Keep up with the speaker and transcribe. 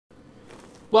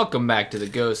Welcome back to the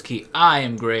Ghost Key. I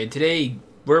am Gray, and today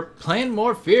we're playing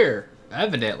more F.E.A.R,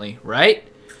 evidently, right?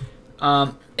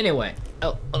 Anyway,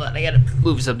 oh, hold on, I gotta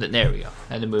move something. There we go.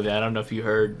 I had to move that. I don't know if you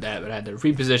heard that, but I had to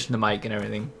reposition the mic and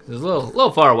everything. It was a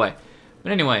little far away.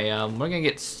 But anyway, we're gonna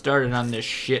get started on this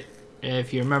shit.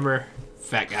 If you remember,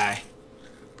 fat guy.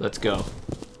 Let's go.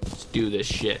 Let's do this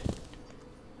shit.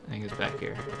 I think it's back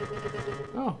here.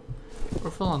 Oh, we're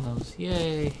full on those.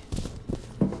 Yay.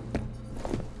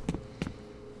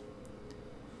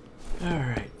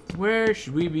 Alright, where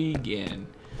should we begin?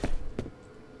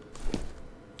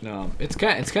 It's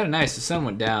kind of nice. The sun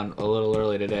went down a little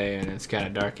early today, and it's kind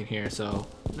of dark in here, so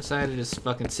I decided to just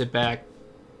fucking sit back,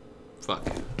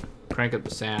 crank up the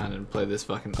sound, and play this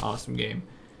fucking awesome game.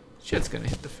 Shit's gonna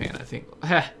hit the fan, I think.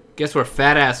 Guess where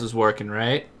fat ass was working,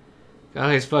 right? Got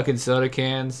all these fucking soda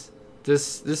cans.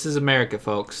 This is America,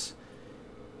 folks.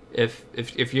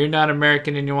 If you're not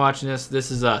American and you're watching this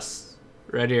is us,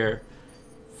 right here.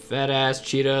 Fat ass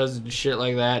Cheetos and shit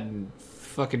like that, and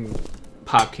fucking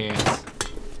pop cans.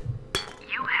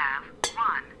 You have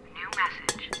one new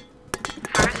message.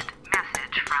 First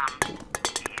message from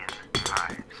Ian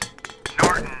Hives.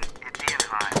 Norton, it's Ian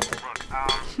Hives.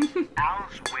 Look,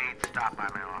 Alice Wade stopped by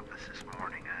my office this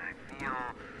morning. I feel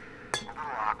a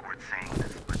little awkward saying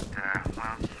this, but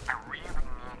well, I really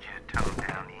need you to tone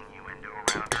down the innuendo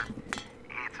around her.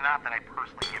 It's not that I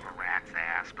personally give a rat's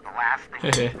ass, but the last thing we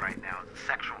need right now is a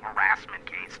sexual harassment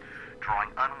case drawing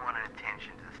unwanted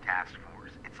attention to this task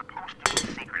force. It's supposed to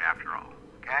be a secret after all,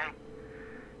 okay?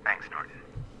 Thanks, Norton.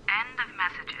 End of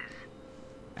messages.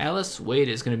 Alice Wade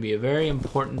is going to be a very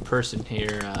important person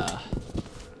here, I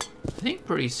think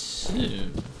pretty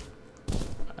soon.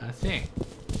 I think.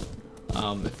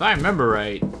 If I remember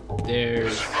right,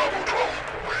 there's... This is Bravo 12.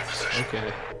 We're in position.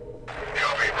 Okay.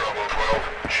 Copy, Bravo 12.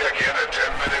 Check in at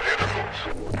 10-minute intervals.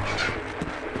 Listen.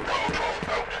 Bravo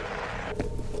 12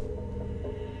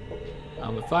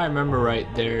 out. If I remember right,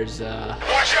 there's,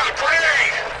 Watch out,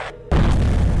 grenade!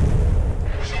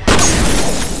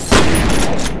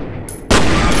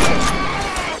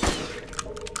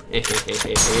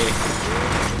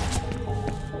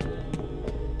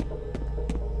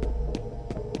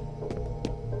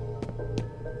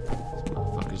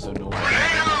 Motherfuckers don't know what I'm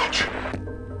doing.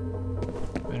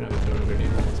 Man, I'm throwing a grenade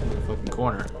in the fucking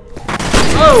corner.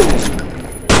 Oh!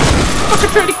 Fucker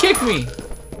tried to kick me!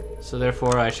 So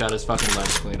therefore, I shot his fucking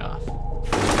legs clean off.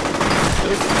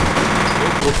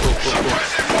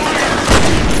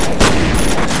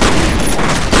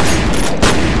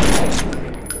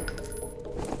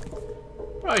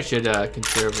 Probably should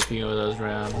conserve a few of those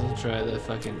rounds. I'll try the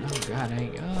fucking. Oh god, I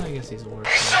guess these will work.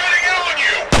 He's sighting in on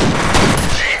you!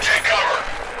 Team, take cover!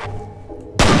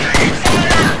 Taking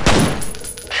fire!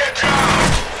 Get down!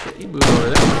 Shit, he moved over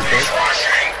there. He's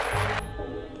rushing!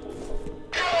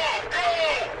 Go!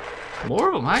 More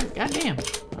of them, goddamn.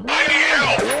 I need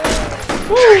help!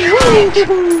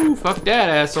 Woo! Fuck that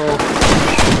asshole.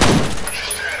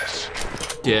 Status.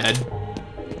 Dead.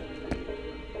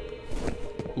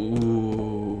 Ooh.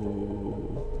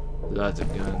 Lots of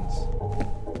guns.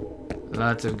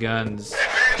 Lots of guns.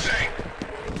 Advancing!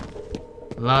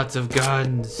 Lots of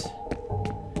guns.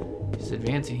 He's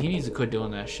advancing. He needs to quit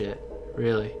doing that shit.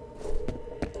 Really.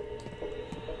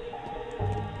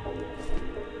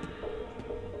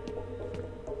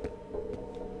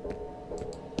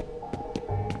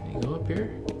 Can you go up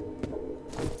here?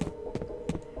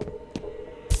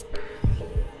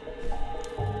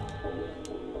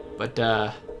 But,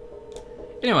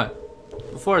 anyway,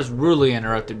 before I was rudely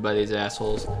interrupted by these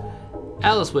assholes,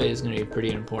 Alice Wade is going to be a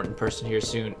pretty important person here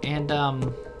soon, and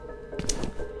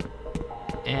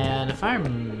if I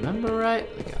remember right,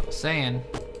 like I was saying,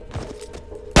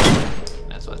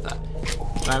 that's what I thought,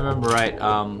 if I remember right,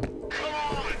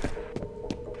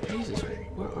 Jesus,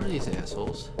 where are these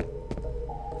assholes?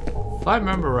 If I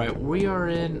remember right, we are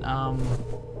in,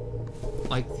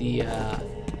 like the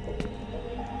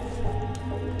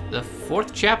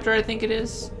 4th chapter, I think it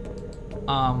is.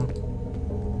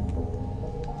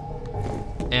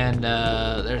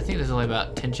 I think there's only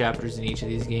about 10 chapters in each of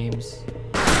these games.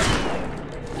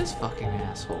 This fucking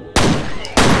asshole.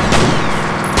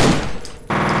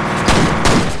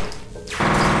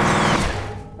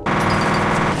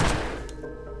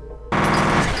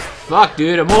 Fuck,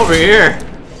 dude, I'm over here.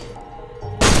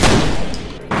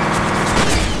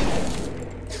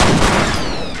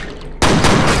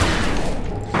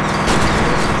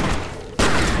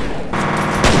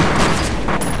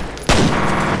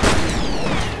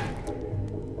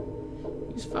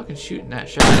 Fucking shooting that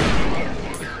shot.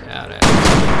 Get out of here.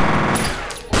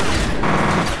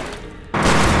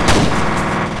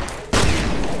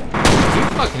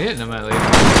 fucking hitting him at least.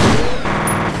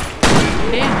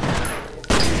 Damn.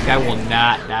 This guy will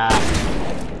not die.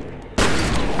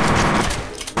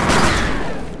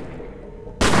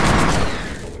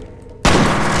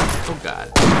 Oh god.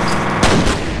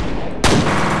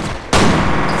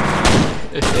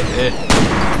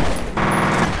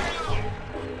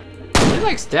 They're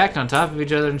like stacked on top of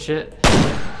each other and shit.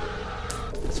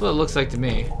 That's what it looks like to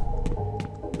me.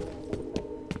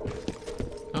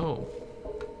 Oh.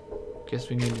 Guess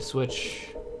we need to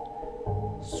switch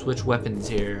weapons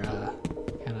here.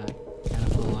 Kinda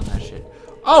full on that shit.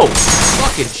 Oh!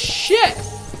 Fucking shit!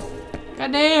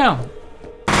 Goddamn!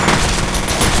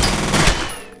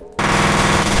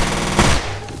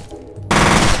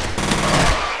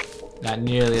 Not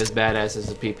nearly as badass as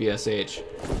the PPSH.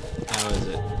 How is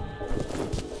it?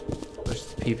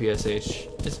 Which the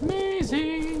PPSH is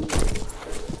amazing.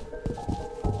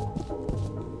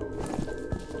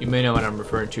 You may know what I'm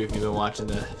referring to if you've been watching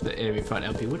the enemy front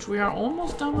LP, which we are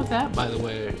almost done with that, by the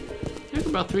way. I think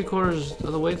about 3/4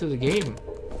 of the way through the game.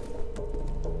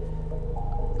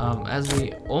 As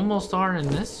we almost are in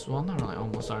this, well, not really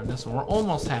almost are in this one. We're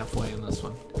almost halfway in this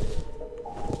one.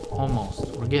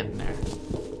 Almost. We're getting there.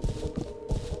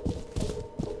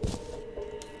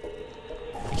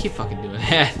 I keep fucking doing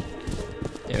that.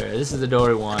 There, this is the door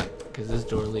we want, because this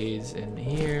door leads in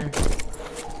here.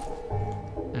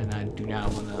 And I do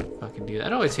not want to fucking do that.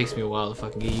 It always takes me a while to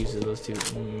fucking get used to those two.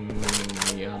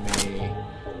 Yummy.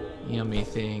 Yummy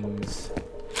things.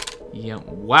 Yum.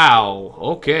 Wow.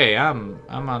 Okay, I'm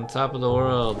on top of the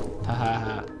world. Ha ha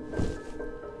ha.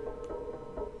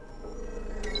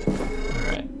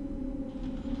 Alright.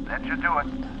 That should do it.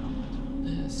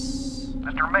 This.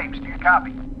 Mr. Mapes, do you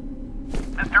copy?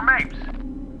 Mr. Mapes!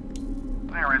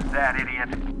 There is that idiot.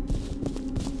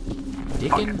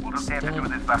 Fuck it, we'll just have to do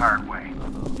this the hard way.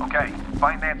 Okay,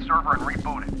 find that server and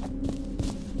reboot it.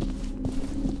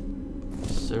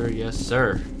 Sir, yes,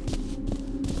 sir.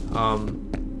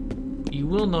 You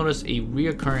will notice a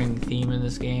reoccurring theme in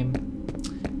this game.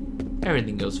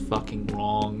 Everything goes fucking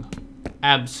wrong.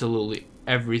 Absolutely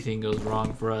everything goes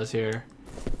wrong for us here.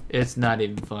 It's not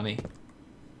even funny.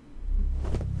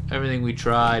 Everything we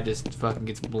try just fucking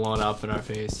gets blown up in our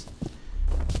face.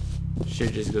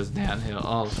 Shit just goes downhill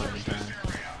all the fucking time.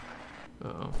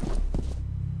 Uh-oh.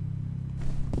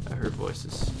 I heard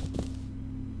voices.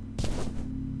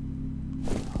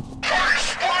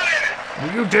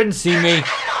 You didn't see me!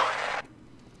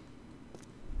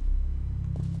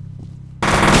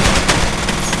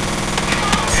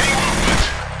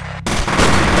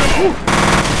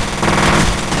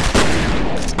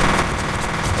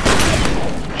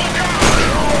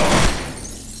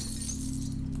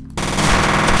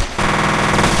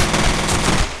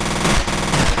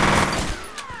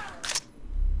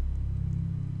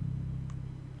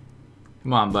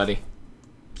 Come on, buddy.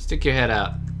 Stick your head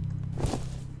out.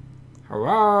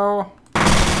 Hello?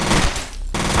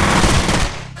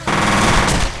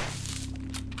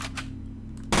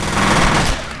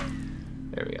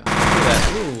 There we go. Look at that.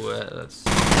 Ooh, that's a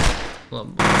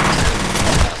little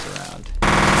pass around.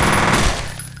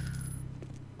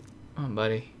 Come on,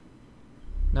 buddy.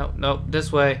 Nope, nope,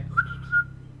 this way.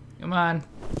 Come on.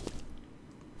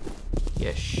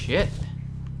 Yeah, shit.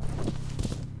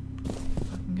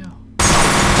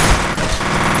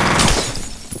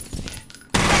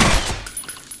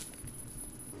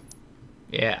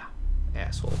 Yeah,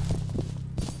 asshole.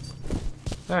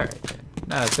 Alright then.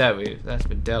 Now that's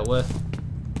been dealt with.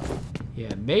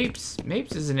 Yeah, Mapes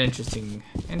is an interesting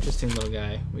little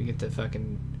guy. We get to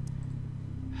fucking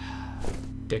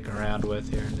dick around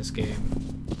with here in this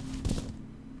game.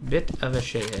 Bit of a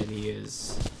shithead he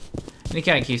is. And he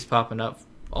kinda keeps popping up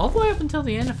all the way up until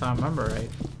the end if I remember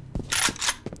right.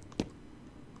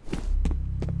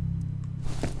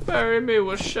 Bury me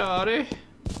with Shawty.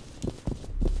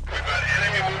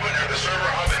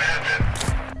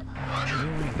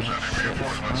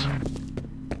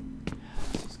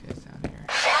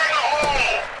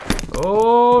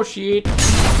 Oh shit.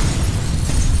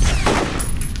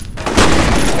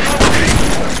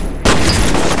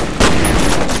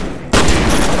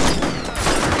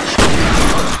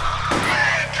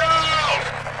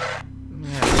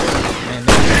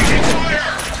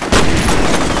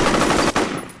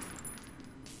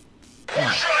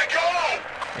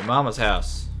 Your mama's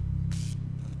house.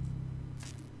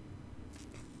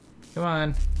 Come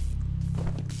on.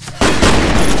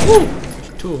 Woo!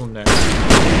 There's two of them there.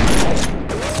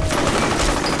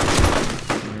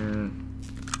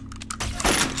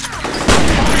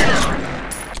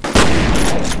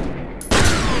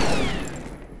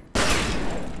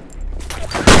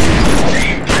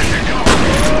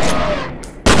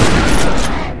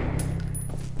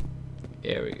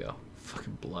 we go.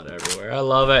 Fucking blood everywhere. I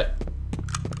love it.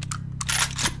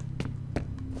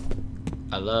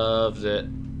 I loves it.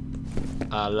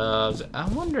 I loves it. I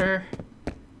wonder...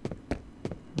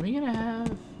 Are we gonna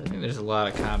have... I think there's a lot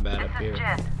of combat up here. This is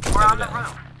Jin. We're on the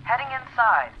roof. Heading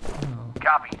inside. Oh.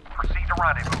 Copy. Proceed to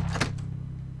rendezvous.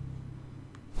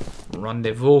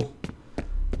 Rendezvous.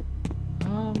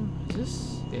 Is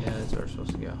this... Yeah, that's where we're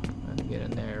supposed to go. Let's get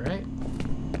in there, right?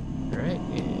 Alright,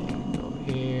 yeah. Go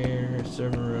here.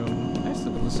 Server room. Nice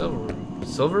look in the silver room.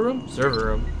 Silver room? Server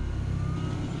room.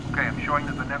 Okay, I'm showing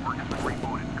that the network has been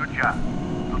rebooted. Good job.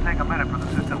 It'll take a minute for the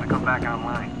system to come back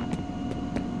online.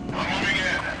 Moving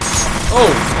in.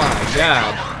 Oh my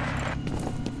god.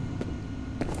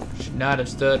 Should not have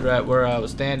stood right where I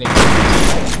was standing.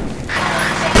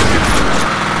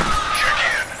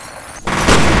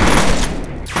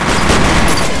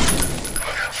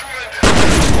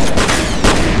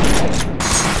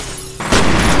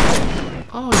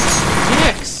 Oh,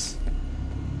 dicks!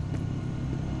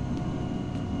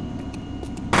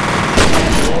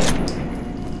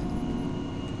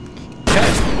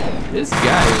 God, this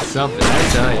guy is something, I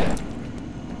tell you.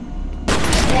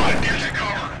 Squad, get to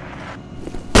cover.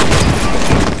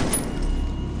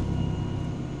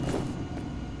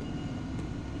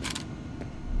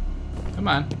 Come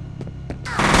on.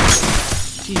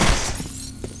 Jesus.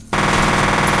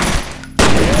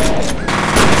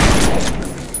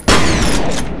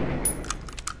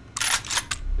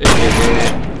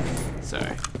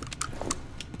 Sorry.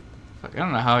 Fuck, I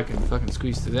don't know how I can fucking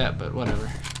squeeze through that, but whatever.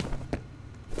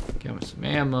 Get me some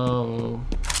ammo.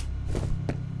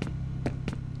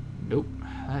 Nope,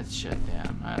 that's shut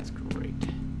down. That's great.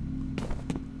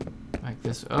 Like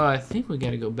this. Oh, I think we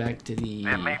gotta go back to the...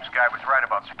 That Mapes guy was right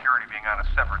about security being on a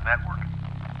separate network.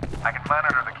 I can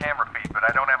monitor the camera feed, but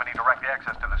I don't have any direct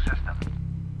access to the system.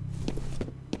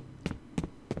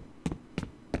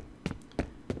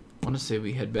 I want to say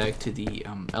we head back to the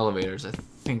elevators. I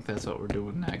think that's what we're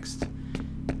doing next.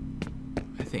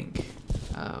 I think.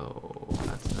 Oh,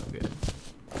 that's no good.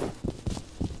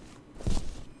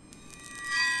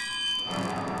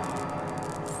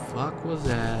 Fuck was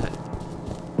that?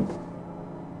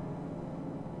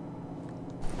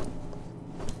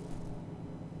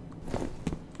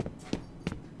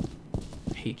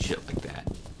 I hate shit like that.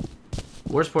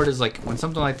 Worst part is like when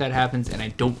something like that happens and I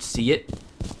don't see it.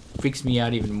 Freaks me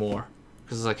out even more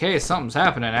because it's like, hey, something's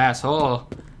happening, asshole,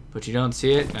 but you don't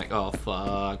see it. Like, oh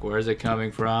fuck, where's it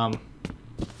coming from?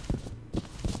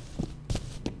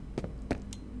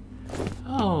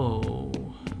 Oh,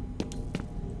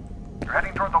 You're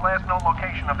heading toward the last known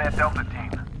location of that Delta team.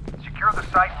 Secure the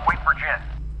site and wait for Jen.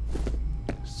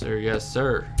 sir, yes,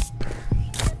 sir.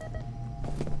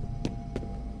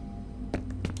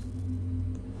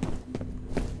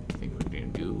 I think we're gonna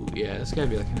do, yeah, it's gotta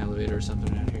be like an elevator or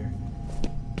something out here.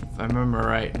 If I remember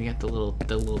right, we got the little,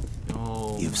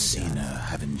 oh. You've seen her,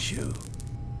 haven't you?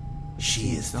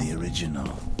 She is the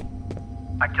original.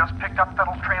 I just picked up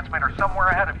Fettle's transmitter somewhere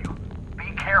ahead of you.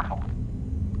 Be careful.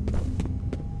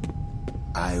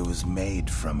 I was made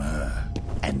from her,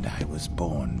 and I was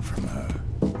born from her.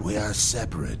 We are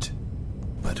separate,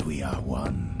 but we are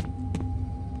one.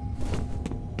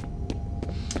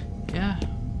 Yeah.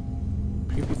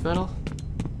 Creepy Fettle.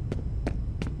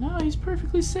 No, he's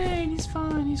perfectly sane. He's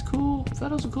fine. He's cool.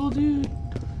 Fettle's a cool dude.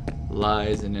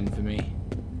 Lies and infamy.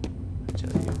 I tell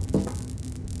you.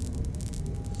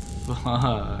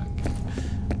 Fuck.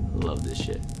 Love this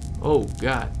shit. Oh,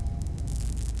 God.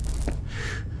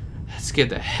 That scared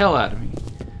the hell out of me.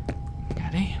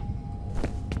 Goddamn.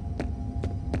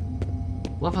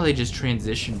 Love how they just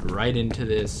transitioned right into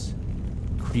this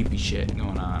creepy shit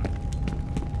going on.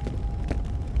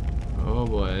 Oh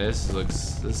boy, this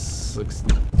looks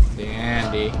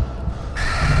dandy.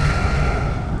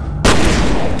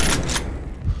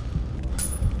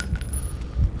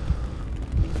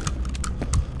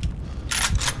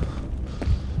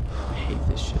 I hate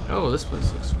this shit. Oh, this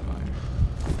place looks familiar.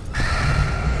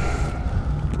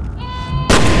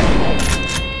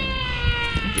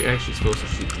 I think you're actually supposed to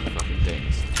shoot the fucking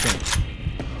things.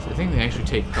 So I think they actually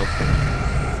take health damage.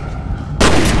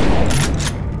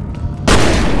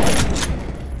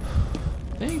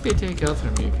 I think they take health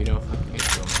from you if you don't fucking get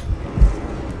killed.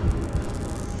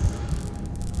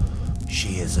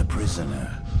 She is a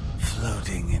prisoner,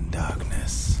 floating in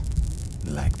darkness,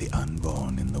 like the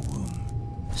unborn in the womb.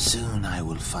 Soon I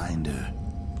will find her,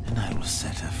 and I will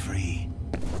set her free.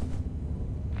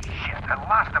 Shit, I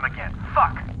lost him again.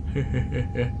 Fuck.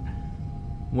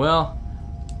 Well,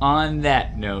 on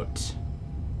that note,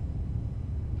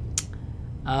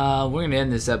 we're gonna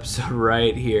end this episode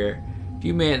right here. If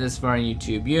you made it this far on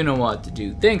YouTube, you know what to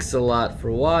do. Thanks a lot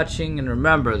for watching, and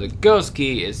remember, the ghost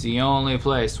key is the only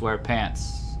place where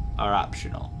pants are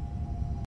optional.